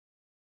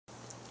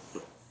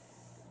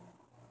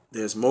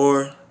There's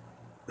more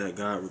that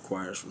God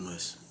requires from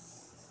us.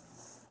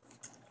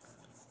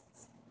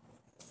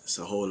 It's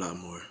a whole lot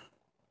more.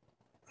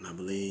 And I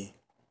believe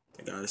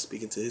that God is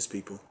speaking to his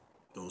people,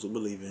 those who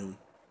believe in him,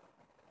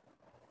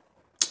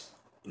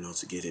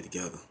 to get it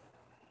together.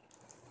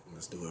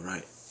 Let's do it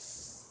right.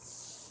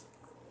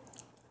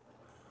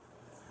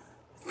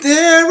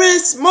 There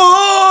is more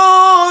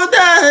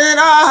that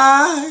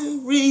I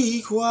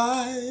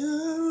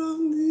require of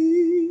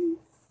thee.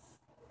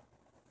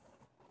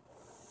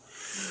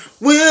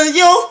 Will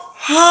your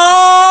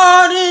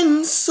heart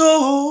and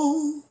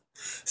soul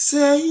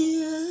say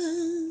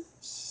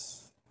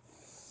yes?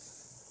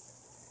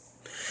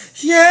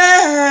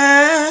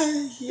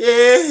 Yeah,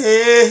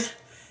 yeah,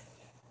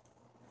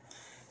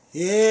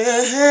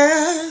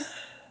 yeah,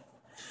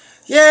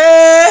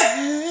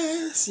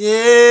 yes,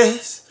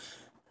 yes.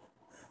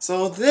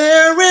 So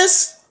there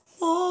is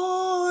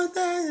more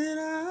that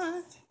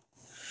I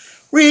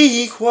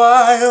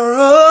require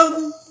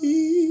of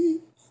thee.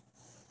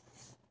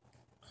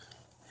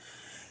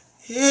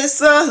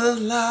 It's a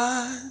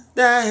lot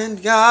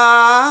that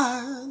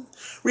God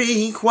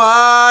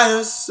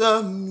requires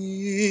of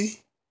me.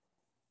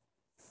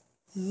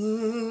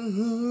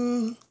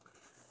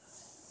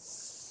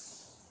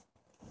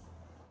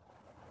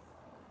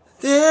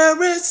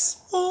 There is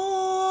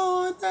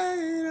more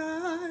that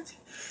I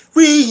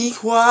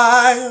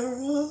require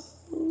of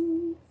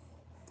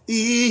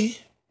thee.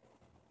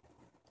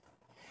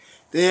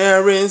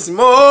 There is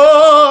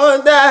more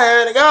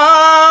that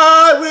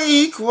God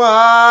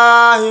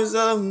requires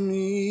of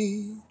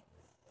me.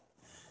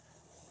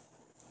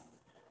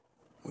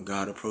 When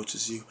God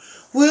approaches you,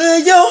 will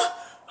your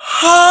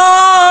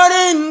heart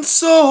and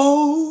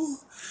soul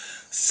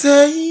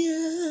say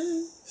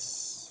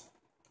yes?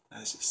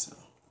 That's yourself.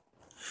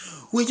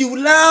 Will you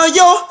allow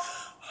your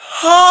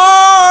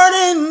heart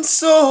and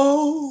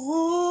soul?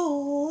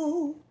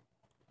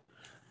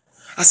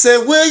 I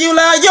said, will you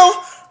allow your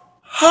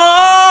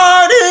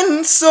heart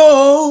and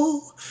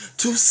soul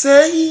to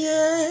say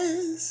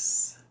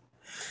yes?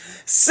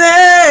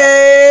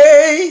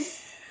 Say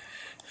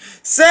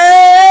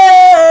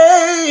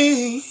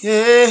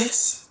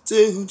yes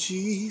to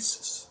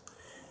Jesus.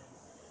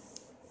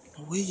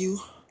 Will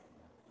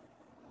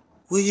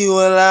you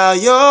allow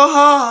your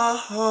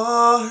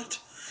heart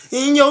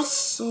and your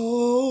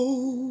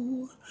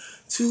soul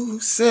to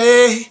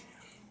say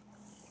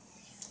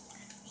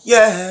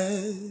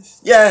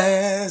yes,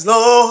 yes,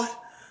 Lord,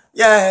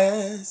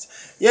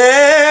 yes,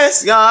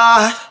 yes,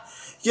 God,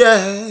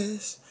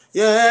 yes,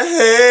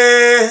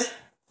 yes,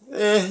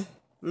 yes,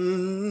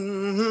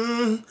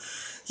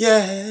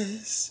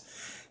 yes,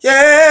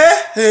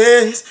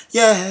 yes,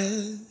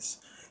 yes,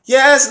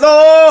 yes,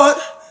 Lord,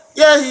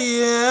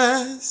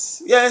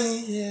 yes, yes,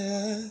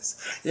 yes,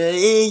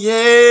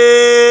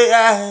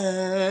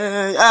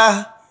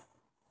 yeah.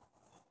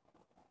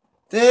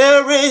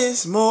 There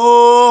is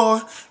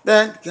more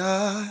that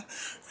God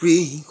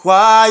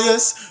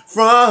requires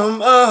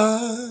from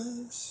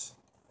us.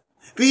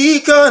 Be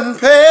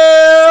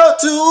compelled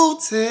to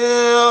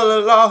tell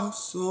a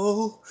lost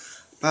soul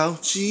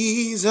about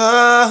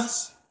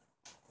Jesus.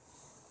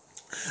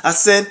 I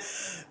said,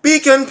 be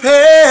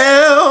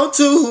compelled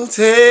to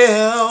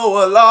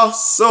tell a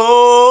lost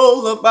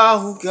soul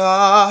about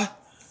God.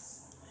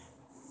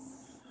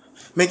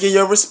 Make it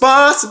your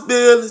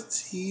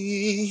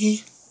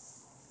responsibility.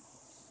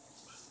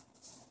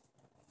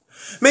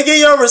 Make it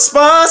your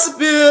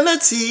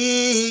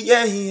responsibility,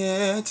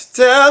 to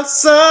tell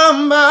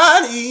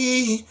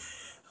somebody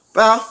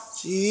about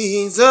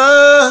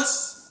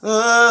Jesus.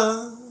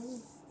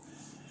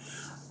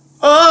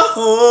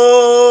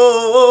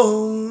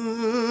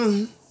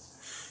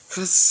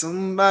 Cause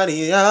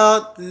somebody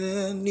out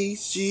there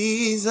needs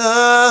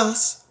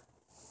Jesus,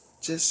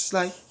 just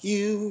like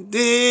you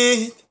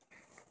did.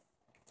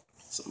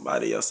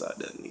 Somebody else out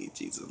there needs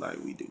Jesus like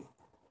we do,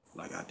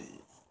 like I did.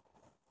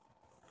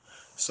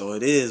 So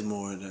it is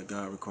more that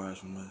God requires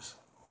from us.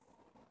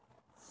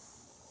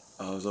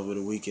 I was over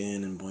the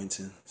weekend in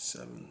Boynton,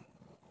 7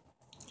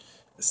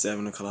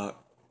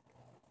 o'clock,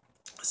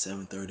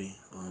 7:30,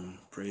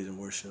 praise and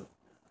worship,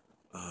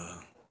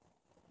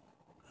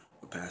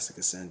 with Pastor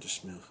Cassandra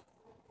Smith.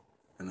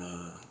 And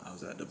I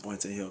was at the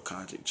Boynton Hill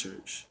Coggic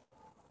Church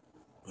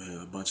with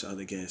a bunch of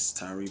other guests.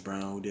 Tyree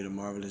Brown, who did a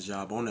marvelous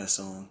job on that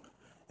song.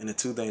 And the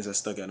two things that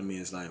stuck out to me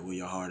is like, will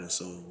your heart and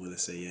soul, will it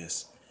say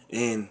yes?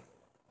 And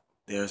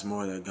there's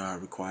more that God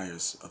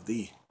requires of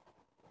thee.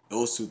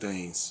 Those two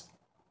things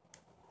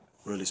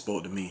really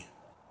spoke to me,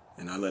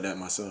 and I love that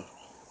myself.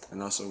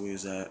 And also we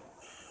was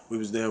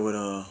there with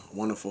a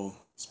wonderful,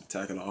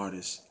 spectacular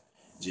artist,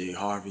 Jay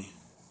Harvey.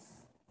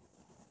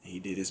 He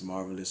did his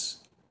marvelous,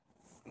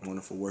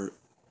 wonderful work.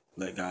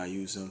 Let God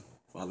use him.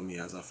 Follow me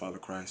as I follow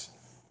Christ.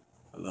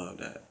 I love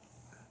that.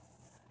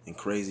 And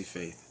Crazy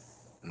Faith.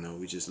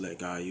 We just let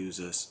God use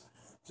us.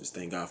 Just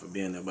thank God for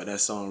being there. But that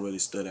song really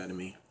stood out to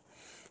me.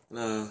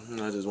 And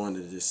I just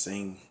wanted to just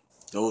sing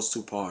those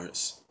two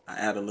parts. I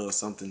add a little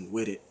something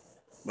with it.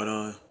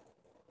 But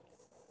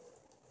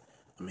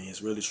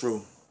it's really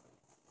true.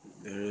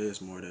 there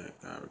is more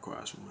that God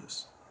requires from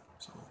us.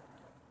 So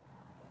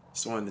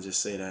just wanted to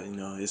just say that,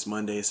 it's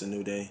Monday, it's a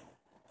new day.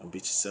 Don't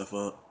beat yourself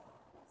up.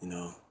 You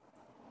know,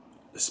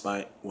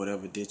 despite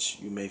whatever ditch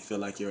you may feel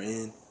like you're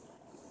in,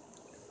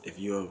 if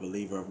you're a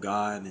believer of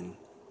God and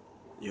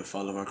you're a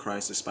follower of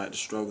Christ, despite the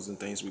struggles and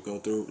things we go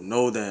through,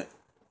 know that,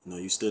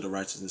 you still the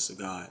righteousness of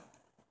God.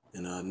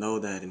 And know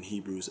that in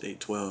Hebrews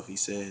 8:12, he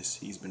says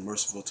he's been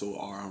merciful to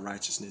our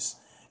unrighteousness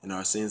and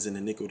our sins and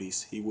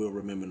iniquities. He will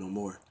remember no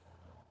more.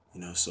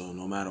 So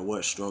no matter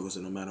what struggles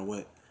and no matter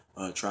what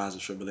trials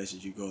and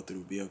tribulations you go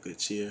through, be of good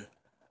cheer.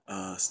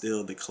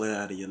 Still declare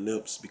out of your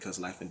lips, because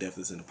life and death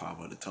is in the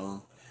power of the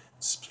tongue.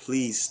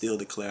 Please still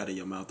declare out of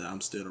your mouth that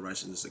I'm still the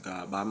righteousness of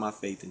God by my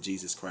faith in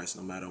Jesus Christ,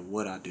 no matter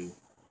what I do.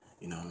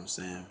 You know what I'm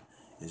saying?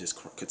 And just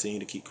continue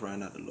to keep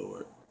crying out to the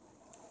Lord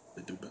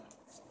to do better.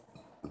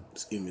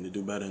 To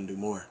do better and do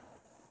more,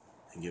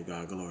 and give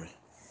God glory.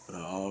 But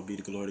all be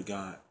the glory to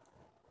God.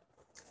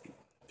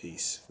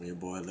 Peace from your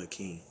boy, Lil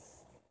King.